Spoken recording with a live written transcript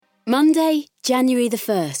Monday, January the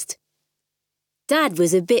 1st. Dad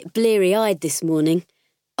was a bit bleary-eyed this morning.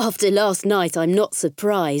 After last night, I'm not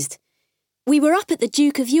surprised. We were up at the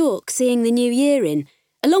Duke of York seeing the New Year in,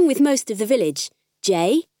 along with most of the village.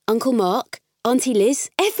 Jay, Uncle Mark, Auntie Liz,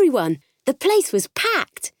 everyone. The place was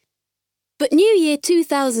packed. But New Year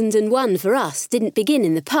 2001 for us didn't begin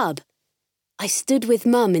in the pub. I stood with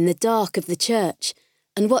Mum in the dark of the church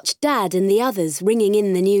and watched Dad and the others ringing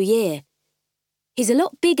in the New Year. He's a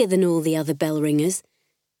lot bigger than all the other bell ringers,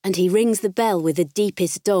 and he rings the bell with the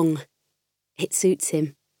deepest dong. It suits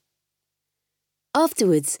him.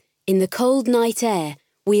 Afterwards, in the cold night air,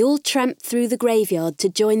 we all tramped through the graveyard to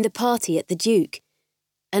join the party at the Duke.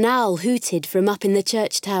 An owl hooted from up in the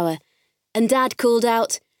church tower, and Dad called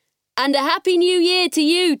out, "And a Happy New Year to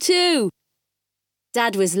you too!"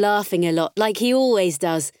 Dad was laughing a lot, like he always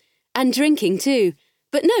does, and drinking too,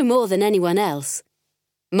 but no more than anyone else.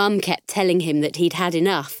 Mum kept telling him that he'd had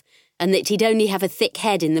enough, and that he'd only have a thick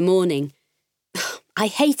head in the morning. I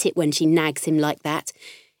hate it when she nags him like that,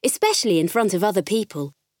 especially in front of other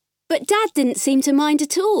people. But Dad didn't seem to mind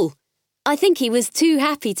at all. I think he was too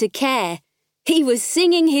happy to care. He was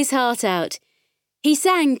singing his heart out. He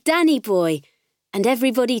sang Danny Boy, and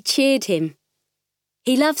everybody cheered him.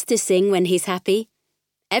 He loves to sing when he's happy.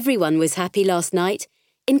 Everyone was happy last night,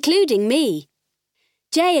 including me.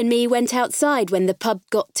 Jay and me went outside when the pub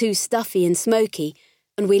got too stuffy and smoky,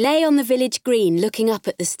 and we lay on the village green looking up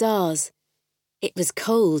at the stars. It was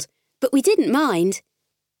cold, but we didn't mind.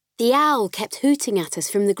 The owl kept hooting at us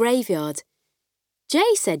from the graveyard.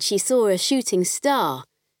 Jay said she saw a shooting star,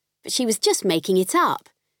 but she was just making it up.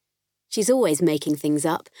 She's always making things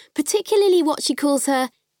up, particularly what she calls her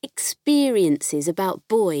experiences about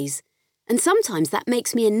boys, and sometimes that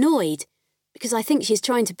makes me annoyed, because I think she's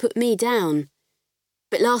trying to put me down.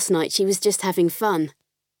 But last night she was just having fun.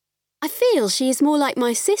 I feel she is more like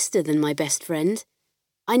my sister than my best friend.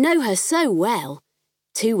 I know her so well.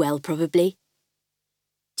 Too well, probably.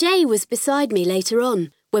 Jay was beside me later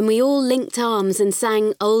on, when we all linked arms and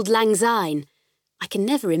sang Auld Lang Syne. I can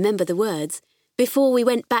never remember the words, before we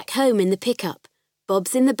went back home in the pickup,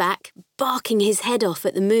 Bob's in the back, barking his head off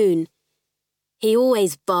at the moon. He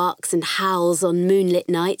always barks and howls on moonlit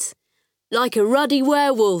nights. Like a ruddy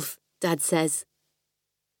werewolf, Dad says.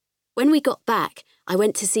 When we got back, I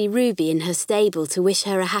went to see Ruby in her stable to wish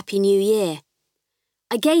her a Happy New Year.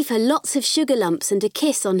 I gave her lots of sugar lumps and a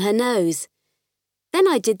kiss on her nose. Then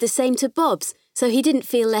I did the same to Bob's, so he didn't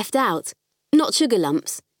feel left out. Not sugar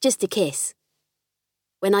lumps, just a kiss.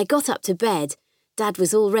 When I got up to bed, Dad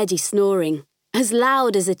was already snoring, as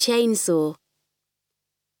loud as a chainsaw.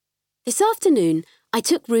 This afternoon, I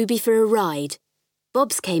took Ruby for a ride.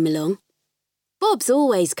 Bob's came along. Bob's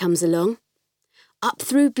always comes along. Up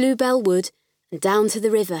through Bluebell Wood and down to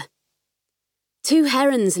the river. 2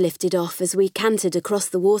 herons lifted off as we cantered across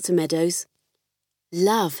the water meadows.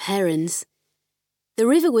 Love herons. The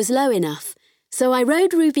river was low enough, so I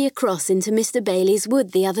rowed Ruby across into Mr. Bailey's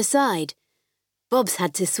wood the other side. Bob's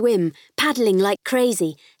had to swim, paddling like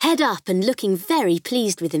crazy, head up and looking very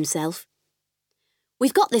pleased with himself.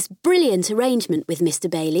 We've got this brilliant arrangement with Mr.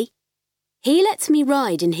 Bailey. He lets me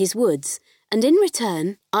ride in his woods, and in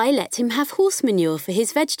return, I let him have horse manure for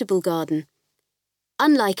his vegetable garden.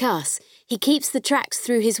 Unlike us, he keeps the tracks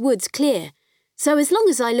through his woods clear, so as long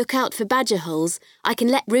as I look out for badger holes, I can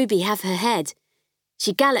let Ruby have her head.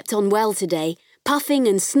 She galloped on well today, puffing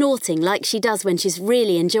and snorting like she does when she's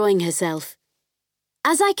really enjoying herself.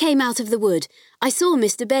 As I came out of the wood, I saw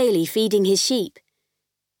Mr. Bailey feeding his sheep.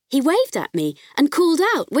 He waved at me and called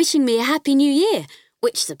out, wishing me a Happy New Year,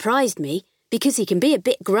 which surprised me, because he can be a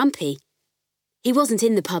bit grumpy. He wasn't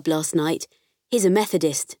in the pub last night. He's a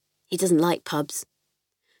Methodist. He doesn't like pubs.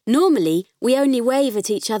 Normally, we only wave at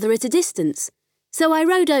each other at a distance, so I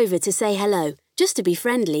rode over to say hello, just to be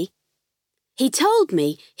friendly. He told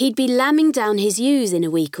me he'd be lambing down his ewes in a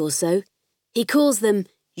week or so. He calls them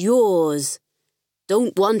yours.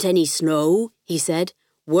 Don't want any snow, he said.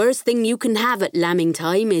 Worst thing you can have at lambing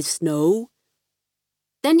time is snow.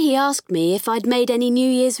 Then he asked me if I'd made any New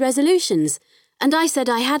Year's resolutions, and I said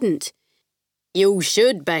I hadn't. You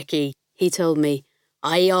should, Becky, he told me.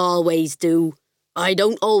 I always do. I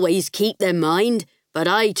don't always keep them, mind, but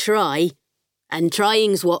I try. And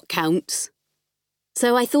trying's what counts.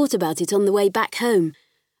 So I thought about it on the way back home,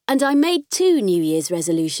 and I made 2 New Year's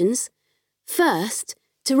resolutions. First,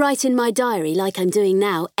 to write in my diary like I'm doing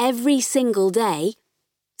now every single day.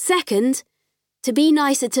 Second, to be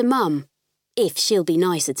nicer to Mum, if she'll be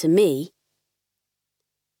nicer to me.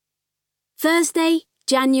 Thursday,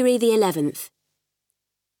 January the 11th.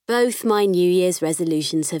 Both my New Year's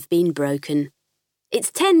resolutions have been broken.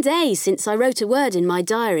 It's 10 days since I wrote a word in my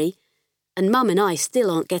diary, and Mum and I still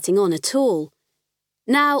aren't getting on at all.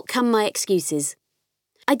 Now come my excuses.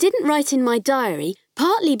 I didn't write in my diary,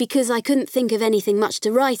 partly because I couldn't think of anything much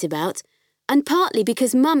to write about, and partly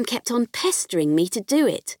because Mum kept on pestering me to do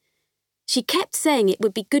it. She kept saying it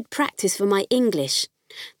would be good practice for my English.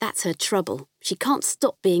 That's her trouble. She can't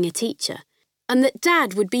stop being a teacher. And that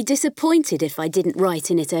Dad would be disappointed if I didn't write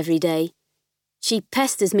in it every day. She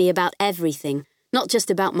pesters me about everything, not just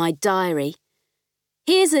about my diary.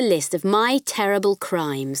 Here's a list of my terrible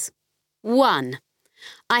crimes. 1.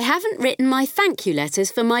 I haven't written my thank you letters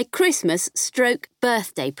for my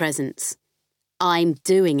Christmas/birthday presents. I'm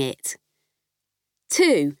doing it.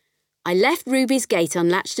 2. I left Ruby's gate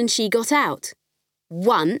unlatched and she got out.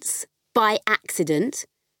 Once, by accident.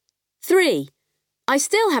 3. I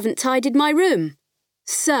still haven't tidied my room.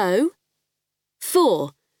 So.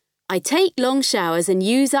 4. I take long showers and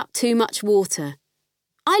use up too much water.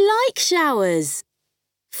 I like showers.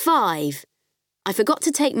 5. I forgot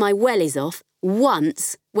to take my wellies off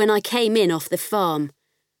once when I came in off the farm.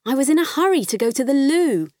 I was in a hurry to go to the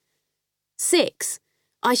loo. 6.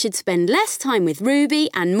 I should spend less time with Ruby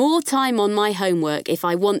and more time on my homework if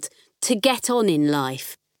I want to get on in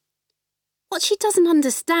life. What she doesn't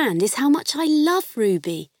understand is how much I love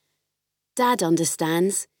Ruby. Dad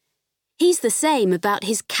understands. He's the same about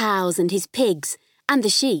his cows and his pigs and the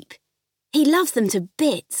sheep. He loves them to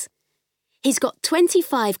bits. He's got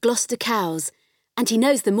 25 Gloucester cows and he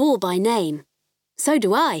knows them all by name. So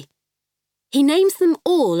do I. He names them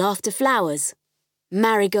all after flowers.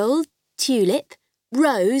 Marigold, tulip,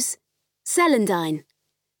 rose, celandine.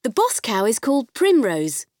 The boss cow is called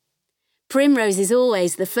Primrose. Primrose is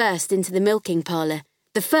always the first into the milking parlour,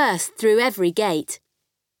 the first through every gate.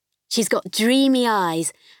 She's got dreamy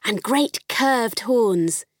eyes and great curved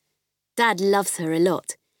horns. Dad loves her a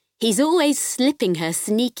lot. He's always slipping her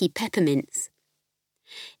sneaky peppermints.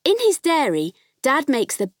 In his dairy, Dad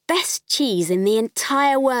makes the best cheese in the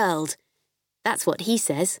entire world. That's what he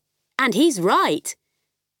says. And he's right.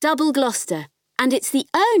 Double Gloucester. And it's the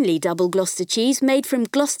only double Gloucester cheese made from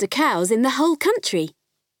Gloucester cows in the whole country.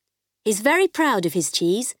 He's very proud of his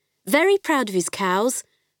cheese, very proud of his cows,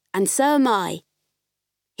 and so am I.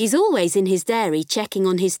 He's always in his dairy checking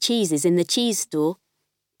on his cheeses in the cheese store.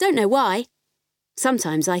 Don't know why.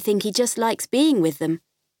 Sometimes I think he just likes being with them.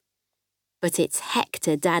 But it's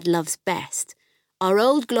Hector Dad loves best, our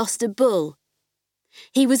old Gloucester bull.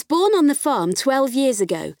 He was born on the farm 12 years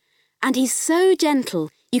ago, and he's so gentle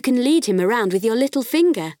you can lead him around with your little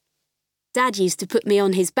finger. Dad used to put me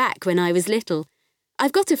on his back when I was little.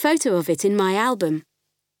 I've got a photo of it in my album.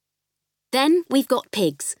 Then we've got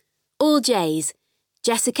pigs, all J's,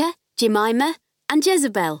 Jessica, Jemima and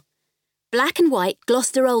Jezebel. Black and white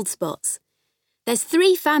Gloucester Old Spots. There's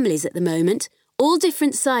 3 families at the moment, all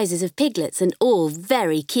different sizes of piglets and all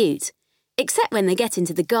very cute, except when they get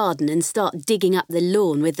into the garden and start digging up the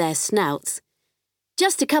lawn with their snouts.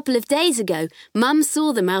 Just a couple of days ago, Mum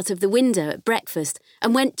saw them out of the window at breakfast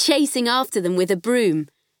and went chasing after them with a broom.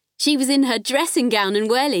 She was in her dressing gown and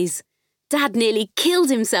wellies. Dad nearly killed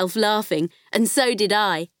himself laughing, and so did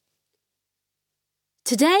I.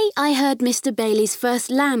 Today I heard Mr. Bailey's first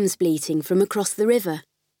lambs bleating from across the river.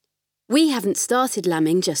 We haven't started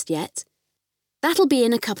lambing just yet. That'll be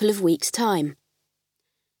in a couple of weeks' time.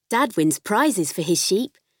 Dad wins prizes for his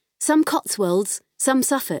sheep, some Cotswolds, some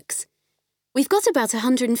Suffolks. We've got about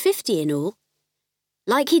 150 in all.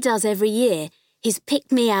 Like he does every year, he's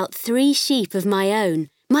picked me out 3 sheep of my own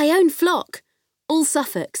flock, all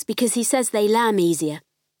Suffolks because he says they lamb easier.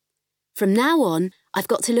 From now on, I've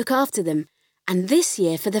got to look after them, and this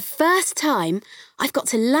year, for the first time, I've got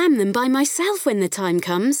to lamb them by myself when the time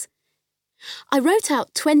comes. I wrote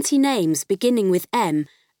out 20 names beginning with M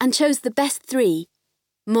and chose the best 3,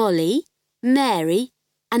 Molly, Mary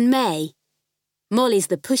and May. Molly's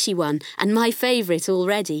the pushy one and my favourite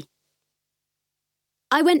already.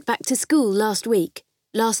 I went back to school last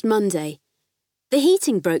Monday. The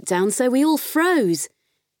heating broke down so we all froze.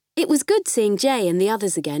 It was good seeing Jay and the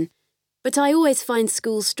others again, but I always find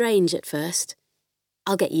school strange at first.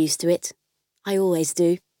 I'll get used to it. I always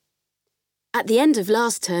do. At the end of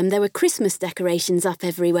last term there were Christmas decorations up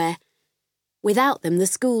everywhere. Without them the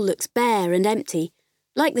school looks bare and empty,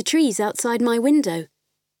 like the trees outside my window.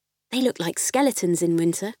 They look like skeletons in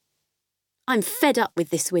winter. I'm fed up with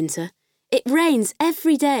this winter. It rains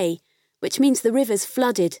every day, which means the river's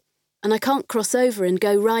flooded, and I can't cross over and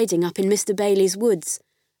go riding up in Mr. Bailey's woods,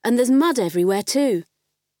 and there's mud everywhere too.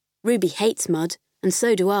 Ruby hates mud, and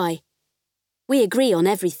so do I. We agree on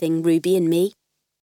everything, Ruby and me.